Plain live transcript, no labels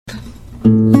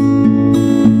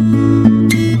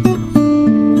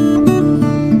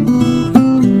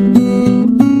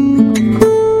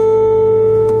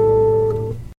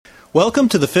Welcome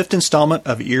to the fifth installment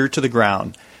of Ear to the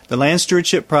Ground, the Land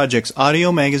Stewardship Project's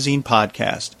audio magazine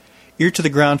podcast. Ear to the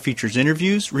Ground features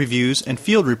interviews, reviews, and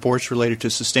field reports related to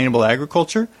sustainable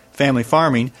agriculture, family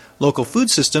farming, local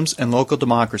food systems, and local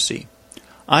democracy.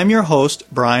 I'm your host,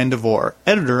 Brian DeVore,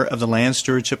 editor of the Land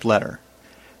Stewardship Letter.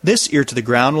 This Ear to the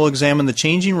Ground will examine the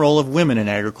changing role of women in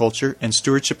agriculture and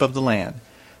stewardship of the land.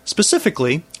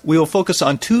 Specifically, we will focus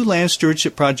on two Land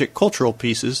Stewardship Project cultural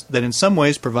pieces that in some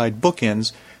ways provide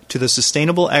bookends to the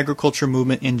sustainable agriculture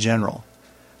movement in general.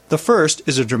 The first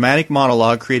is a dramatic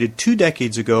monologue created 2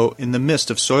 decades ago in the midst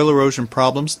of soil erosion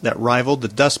problems that rivaled the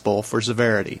Dust Bowl for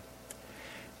severity.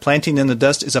 Planting in the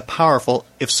Dust is a powerful,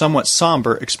 if somewhat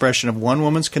somber, expression of one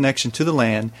woman's connection to the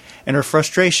land and her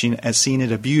frustration at seeing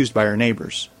it abused by her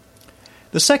neighbors.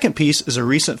 The second piece is a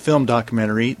recent film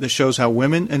documentary that shows how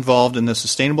women involved in the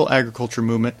sustainable agriculture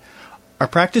movement are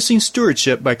practicing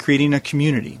stewardship by creating a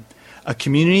community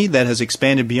that has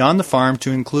expanded beyond the farm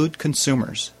to include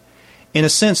consumers. In a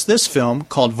sense, this film,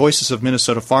 called Voices of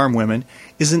Minnesota Farm Women,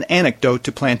 is an anecdote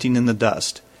to planting in the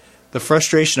dust. The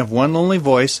frustration of one lonely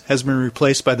voice has been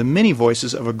replaced by the many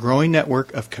voices of a growing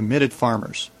network of committed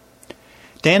farmers.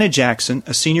 Dana Jackson,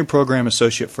 a senior program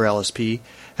associate for LSP,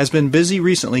 has been busy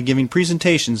recently giving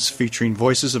presentations featuring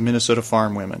Voices of Minnesota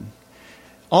Farm Women.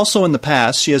 Also in the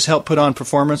past, she has helped put on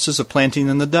performances of Planting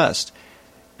in the Dust,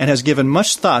 and has given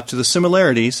much thought to the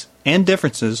similarities and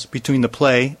differences between the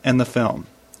play and the film.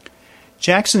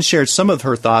 Jackson shared some of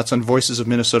her thoughts on Voices of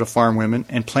Minnesota Farm Women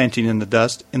and Planting in the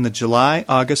Dust in the July,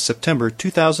 August, September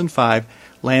 2005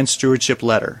 Land Stewardship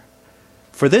Letter.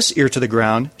 For this Ear to the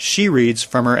Ground, she reads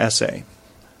from her essay.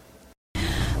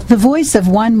 The voice of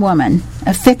one woman,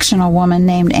 a fictional woman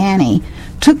named Annie,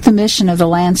 took the mission of the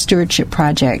Land Stewardship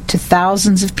Project to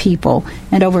thousands of people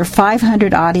and over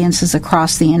 500 audiences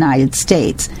across the United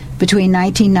States between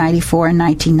 1994 and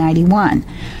 1991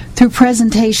 through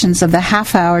presentations of the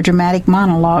half-hour dramatic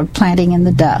monologue Planting in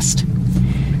the Dust.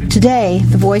 Today,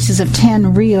 the voices of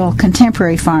 10 real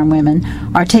contemporary farm women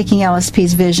are taking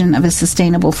LSP's vision of a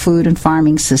sustainable food and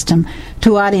farming system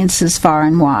to audiences far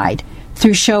and wide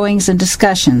through showings and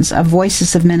discussions of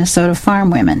Voices of Minnesota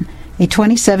Farm Women, a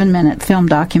 27-minute film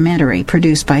documentary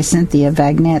produced by Cynthia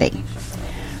Vagnetti.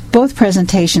 Both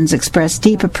presentations express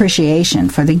deep appreciation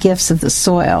for the gifts of the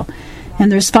soil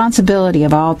and the responsibility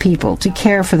of all people to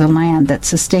care for the land that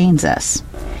sustains us.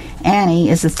 Annie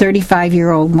is a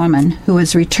 35-year-old woman who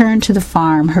has returned to the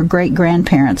farm her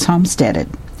great-grandparents homesteaded.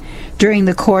 During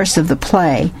the course of the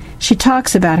play, she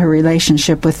talks about her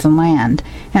relationship with the land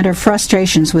and her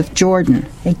frustrations with Jordan,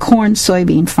 a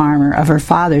corn-soybean farmer of her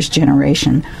father's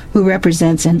generation who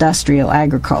represents industrial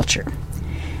agriculture.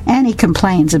 Annie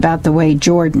complains about the way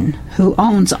Jordan, who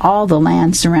owns all the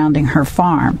land surrounding her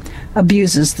farm,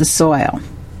 abuses the soil.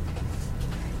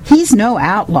 He's no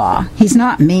outlaw. He's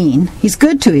not mean. He's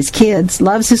good to his kids,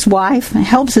 loves his wife, and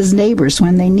helps his neighbors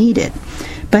when they need it.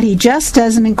 But he just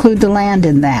doesn't include the land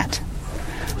in that.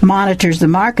 Monitors the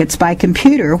markets by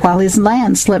computer while his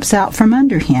land slips out from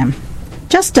under him.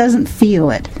 Just doesn't feel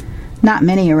it. Not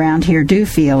many around here do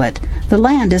feel it. The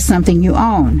land is something you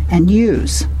own and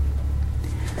use.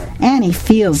 Annie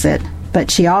feels it, but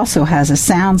she also has a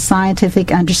sound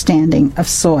scientific understanding of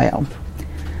soil.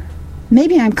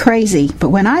 Maybe I'm crazy, but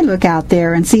when I look out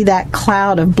there and see that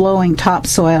cloud of blowing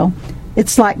topsoil,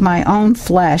 it's like my own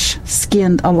flesh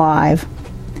skinned alive.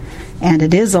 And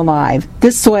it is alive.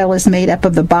 This soil is made up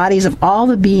of the bodies of all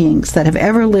the beings that have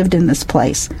ever lived in this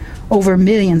place over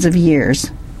millions of years.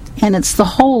 And it's the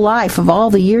whole life of all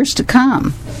the years to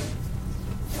come.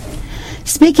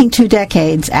 Speaking 2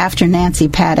 decades after Nancy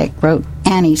Paddock wrote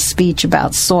Annie's speech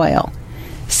about soil,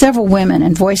 several women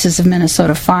and Voices of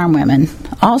Minnesota Farm Women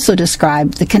also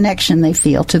described the connection they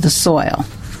feel to the soil.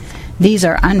 These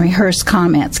are unrehearsed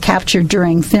comments captured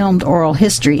during filmed oral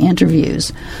history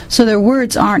interviews, so their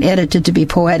words aren't edited to be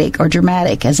poetic or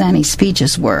dramatic as Annie's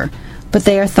speeches were, but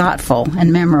they are thoughtful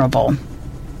and memorable.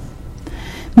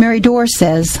 Mary Dorr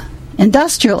says,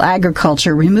 "Industrial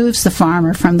agriculture removes the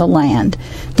farmer from the land,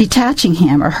 detaching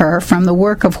him or her from the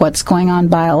work of what's going on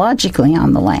biologically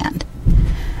on the land.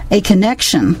 A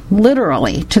connection,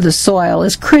 literally, to the soil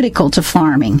is critical to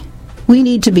farming. We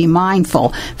need to be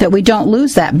mindful that we don't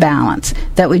lose that balance,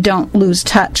 that we don't lose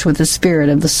touch with the spirit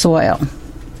of the soil."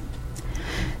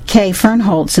 Kay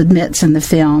Fernholtz admits in the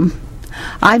film,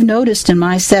 "I've noticed in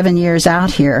my 7 years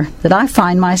out here that I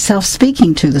find myself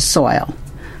speaking to the soil.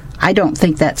 I don't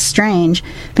think that's strange,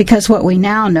 because what we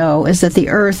now know is that the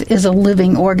earth is a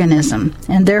living organism,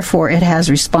 and therefore it has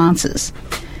responses.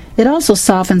 It also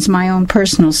softens my own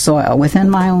personal soil within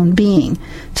my own being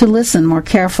to listen more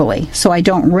carefully, so I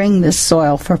don't wring this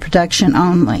soil for production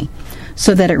only,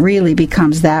 so that it really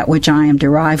becomes that which I am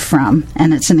derived from,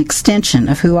 and it's an extension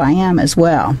of who I am as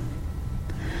well.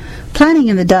 Planting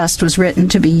in the Dust was written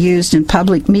to be used in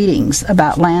public meetings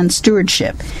about land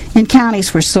stewardship in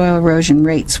counties where soil erosion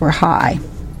rates were high.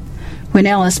 When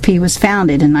LSP was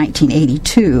founded in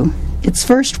 1982, its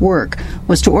first work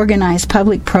was to organize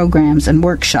public programs and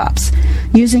workshops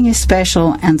using a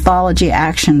special anthology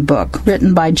action book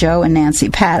written by Joe and Nancy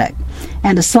Paddock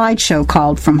and a slideshow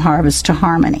called From Harvest to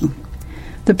Harmony.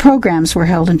 The programs were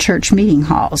held in church meeting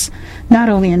halls, not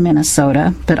only in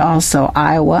Minnesota, but also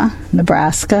Iowa,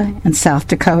 Nebraska, and South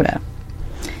Dakota.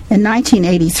 In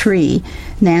 1983,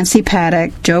 Nancy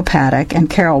Paddock, Joe Paddock, and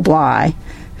Carol Bly,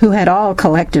 who had all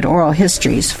collected oral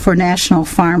histories for National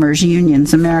Farmers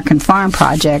Union's American Farm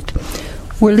Project,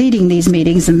 were leading these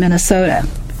meetings in Minnesota.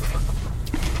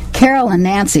 Carol and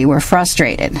Nancy were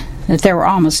frustrated that there were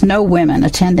almost no women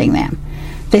attending them.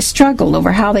 They struggled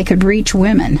over how they could reach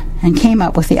women and came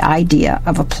up with the idea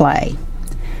of a play.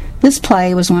 This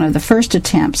play was one of the first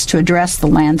attempts to address the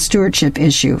land stewardship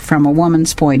issue from a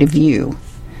woman's point of view.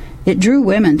 It drew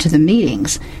women to the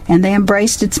meetings, and they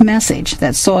embraced its message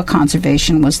that soil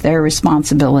conservation was their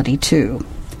responsibility too.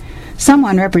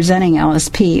 Someone representing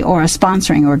LSP or a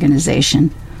sponsoring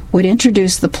organization would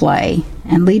introduce the play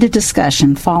and lead a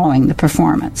discussion following the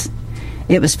performance.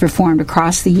 It was performed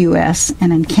across the U.S.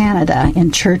 and in Canada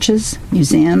in churches,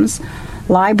 museums,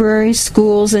 libraries,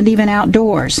 schools, and even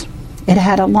outdoors. It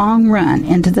had a long run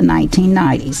into the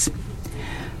 1990s.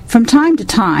 From time to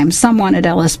time, someone at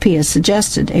LSP has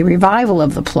suggested a revival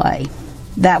of the play.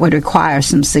 That would require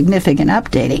some significant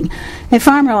updating. A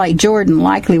farmer like Jordan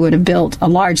likely would have built a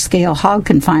large-scale hog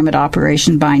confinement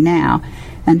operation by now,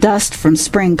 and dust from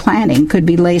spring planting could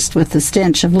be laced with the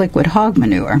stench of liquid hog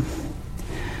manure.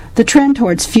 The trend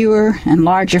towards fewer and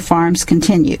larger farms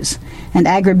continues, and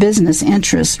agribusiness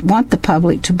interests want the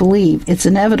public to believe it's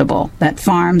inevitable that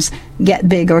farms get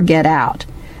big or get out,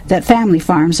 that family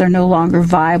farms are no longer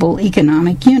viable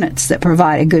economic units that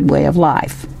provide a good way of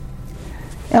life.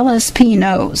 LSP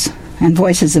knows, and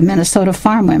Voices of Minnesota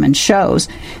Farm Women shows,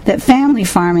 that family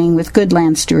farming with good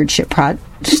land stewardship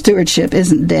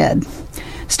isn't dead.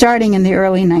 Starting in the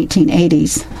early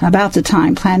 1980s, about the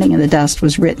time Planting in the Dust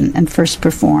was written and first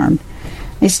performed,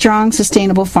 a strong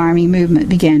sustainable farming movement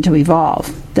began to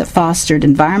evolve that fostered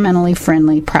environmentally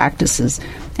friendly practices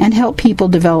and helped people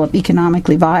develop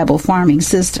economically viable farming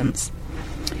systems.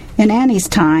 In Annie's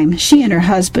time, she and her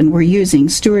husband were using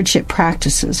stewardship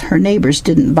practices her neighbors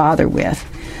didn't bother with,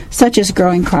 such as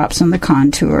growing crops on the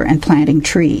contour and planting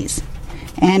trees.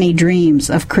 Annie dreams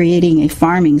of creating a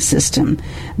farming system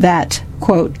that,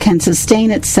 quote, can sustain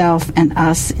itself and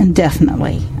us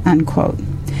indefinitely, unquote.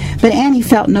 But Annie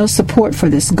felt no support for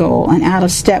this goal and out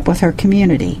of step with her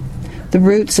community. The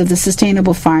roots of the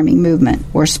sustainable farming movement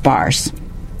were sparse.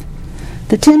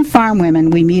 The 10 farm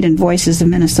women we meet in Voices of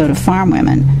Minnesota Farm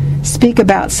Women speak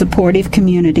about supportive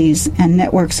communities and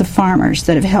networks of farmers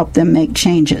that have helped them make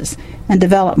changes and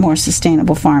develop more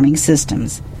sustainable farming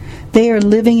systems. They are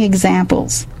living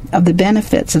examples of the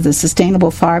benefits of the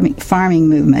sustainable farming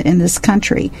movement in this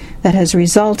country that has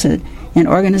resulted in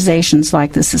organizations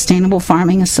like the Sustainable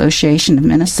Farming Association of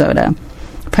Minnesota,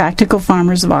 Practical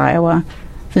Farmers of Iowa,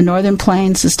 the Northern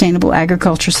Plains Sustainable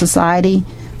Agriculture Society,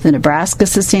 the Nebraska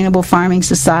Sustainable Farming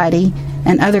Society,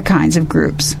 and other kinds of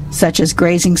groups, such as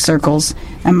grazing circles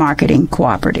and marketing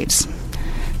cooperatives.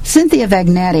 Cynthia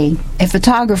Vagnetti, a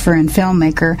photographer and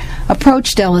filmmaker,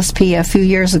 approached LSP a few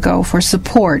years ago for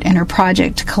support in her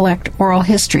project to collect oral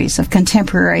histories of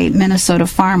contemporary Minnesota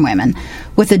farm women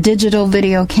with a digital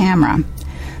video camera.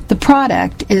 The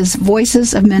product is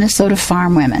Voices of Minnesota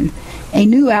Farm Women, a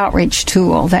new outreach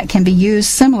tool that can be used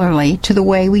similarly to the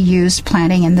way we used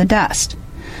Planting in the Dust.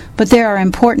 But there are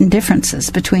important differences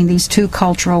between these two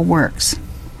cultural works.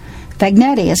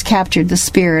 Vagnetti has captured the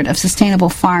spirit of sustainable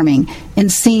farming in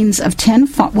scenes of 10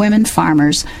 women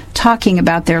farmers talking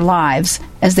about their lives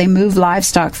as they move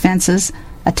livestock fences,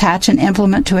 attach an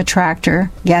implement to a tractor,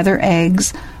 gather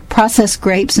eggs, process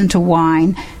grapes into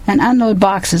wine, and unload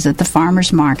boxes at the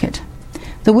farmer's market.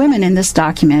 The women in this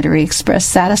documentary express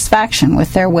satisfaction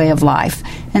with their way of life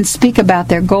and speak about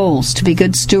their goals to be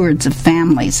good stewards of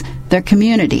families, their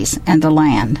communities, and the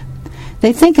land.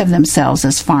 They think of themselves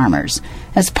as farmers,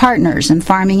 as partners in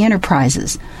farming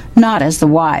enterprises, not as the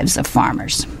wives of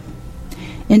farmers.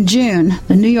 In June,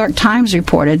 the New York Times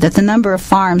reported that the number of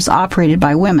farms operated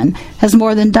by women has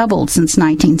more than doubled since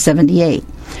 1978,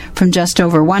 from just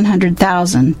over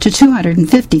 100,000 to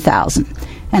 250,000,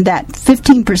 and that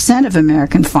 15% of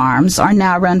American farms are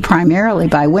now run primarily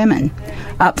by women,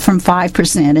 up from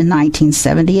 5% in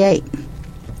 1978.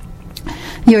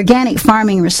 The Organic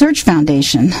Farming Research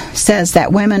Foundation says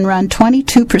that women run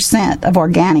 22% of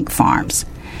organic farms.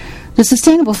 The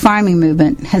sustainable farming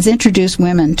movement has introduced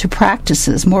women to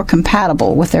practices more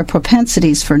compatible with their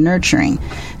propensities for nurturing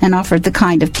and offered the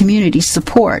kind of community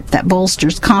support that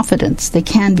bolsters confidence they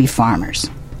can be farmers.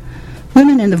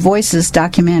 Women in the Voices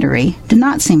documentary did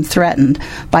not seem threatened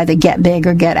by the get big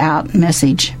or get out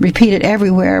message repeated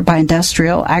everywhere by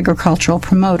industrial agricultural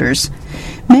promoters,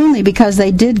 mainly because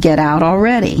they did get out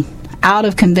already, out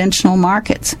of conventional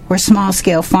markets where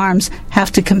small-scale farms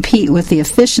have to compete with the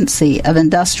efficiency of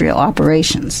industrial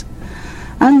operations.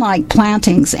 Unlike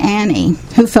Planting's Annie,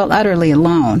 who felt utterly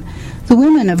alone, the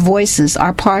women of Voices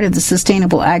are part of the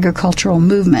sustainable agricultural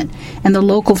movement and the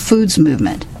local foods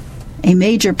movement. A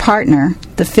major partner,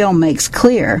 the film makes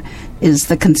clear, is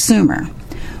the consumer.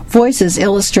 Voices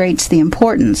illustrates the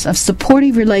importance of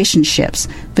supportive relationships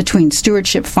between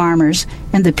stewardship farmers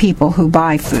and the people who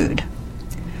buy food.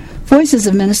 Voices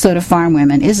of Minnesota Farm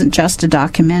Women isn't just a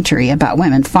documentary about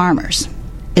women farmers.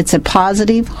 It's a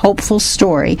positive, hopeful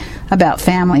story about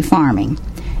family farming.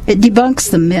 It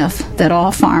debunks the myth that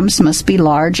all farms must be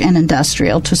large and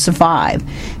industrial to survive,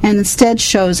 and instead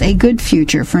shows a good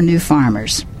future for new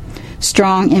farmers.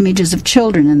 Strong images of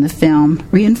children in the film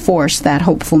reinforce that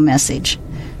hopeful message.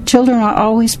 Children are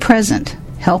always present,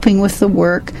 helping with the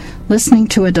work, listening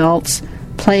to adults,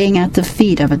 playing at the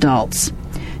feet of adults.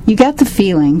 You get the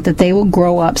feeling that they will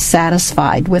grow up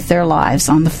satisfied with their lives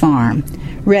on the farm,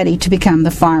 ready to become the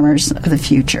farmers of the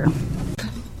future.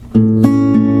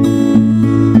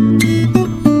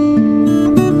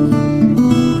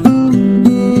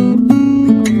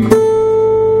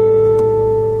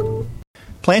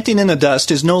 Planting in the Dust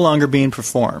is no longer being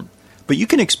performed, but you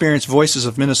can experience Voices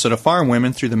of Minnesota Farm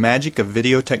Women through the magic of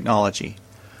video technology.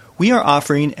 We are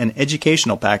offering an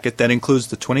educational packet that includes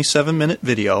the 27-minute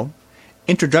video,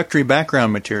 introductory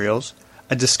background materials,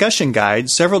 a discussion guide,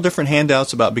 several different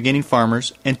handouts about beginning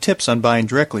farmers, and tips on buying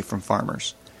directly from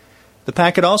farmers. The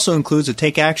packet also includes a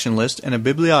take action list and a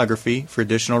bibliography for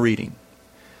additional reading.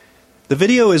 The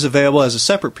video is available as a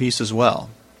separate piece as well.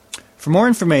 For more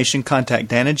information, contact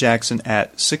Dana Jackson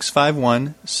at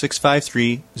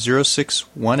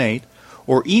 651-653-0618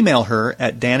 or email her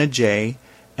at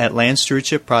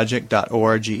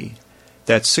danaj@landstewardshipproject.org.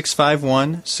 That's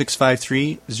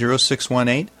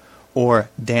 651-653-0618 or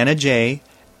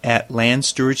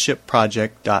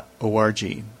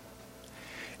danaj@landstewardshipproject.org.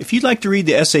 If you'd like to read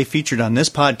the essay featured on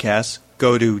this podcast,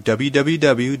 go to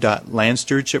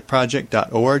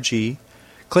www.landstewardshipproject.org,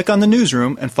 click on the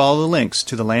newsroom, and follow the links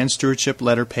to the Land Stewardship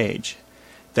Letter page.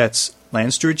 That's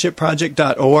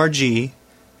landstewardshipproject.org,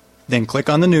 then click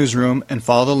on the newsroom and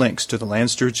follow the links to the Land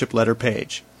Stewardship Letter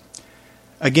page.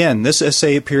 Again, this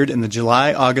essay appeared in the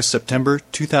July, August, September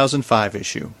 2005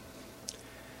 issue.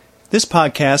 This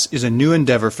podcast is a new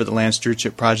endeavor for the Land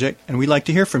Stewardship Project, and we'd like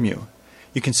to hear from you.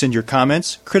 You can send your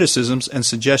comments, criticisms, and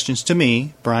suggestions to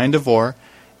me, Brian DeVore,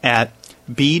 at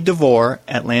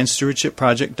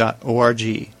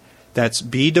bdevore@landstewardshipproject.org. That's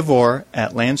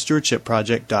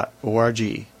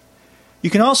bdevore@landstewardshipproject.org. You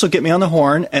can also get me on the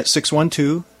horn at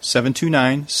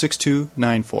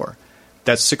 612-729-6294.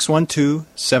 That's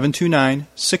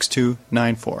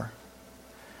 612-729-6294.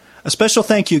 A special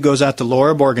thank you goes out to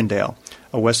Laura Borgendale,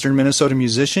 a Western Minnesota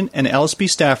musician and LSP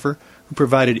staffer who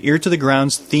provided Ear to the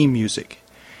Ground's theme music.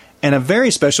 And a very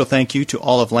special thank you to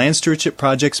all of Land Stewardship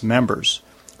Project's members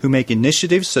who make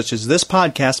initiatives such as this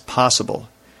podcast possible.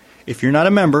 If you're not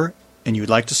a member and you'd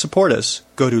like to support us,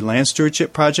 go to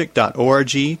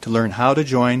landstewardshipproject.org to learn how to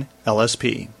join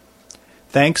LSP.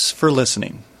 Thanks for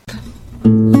listening.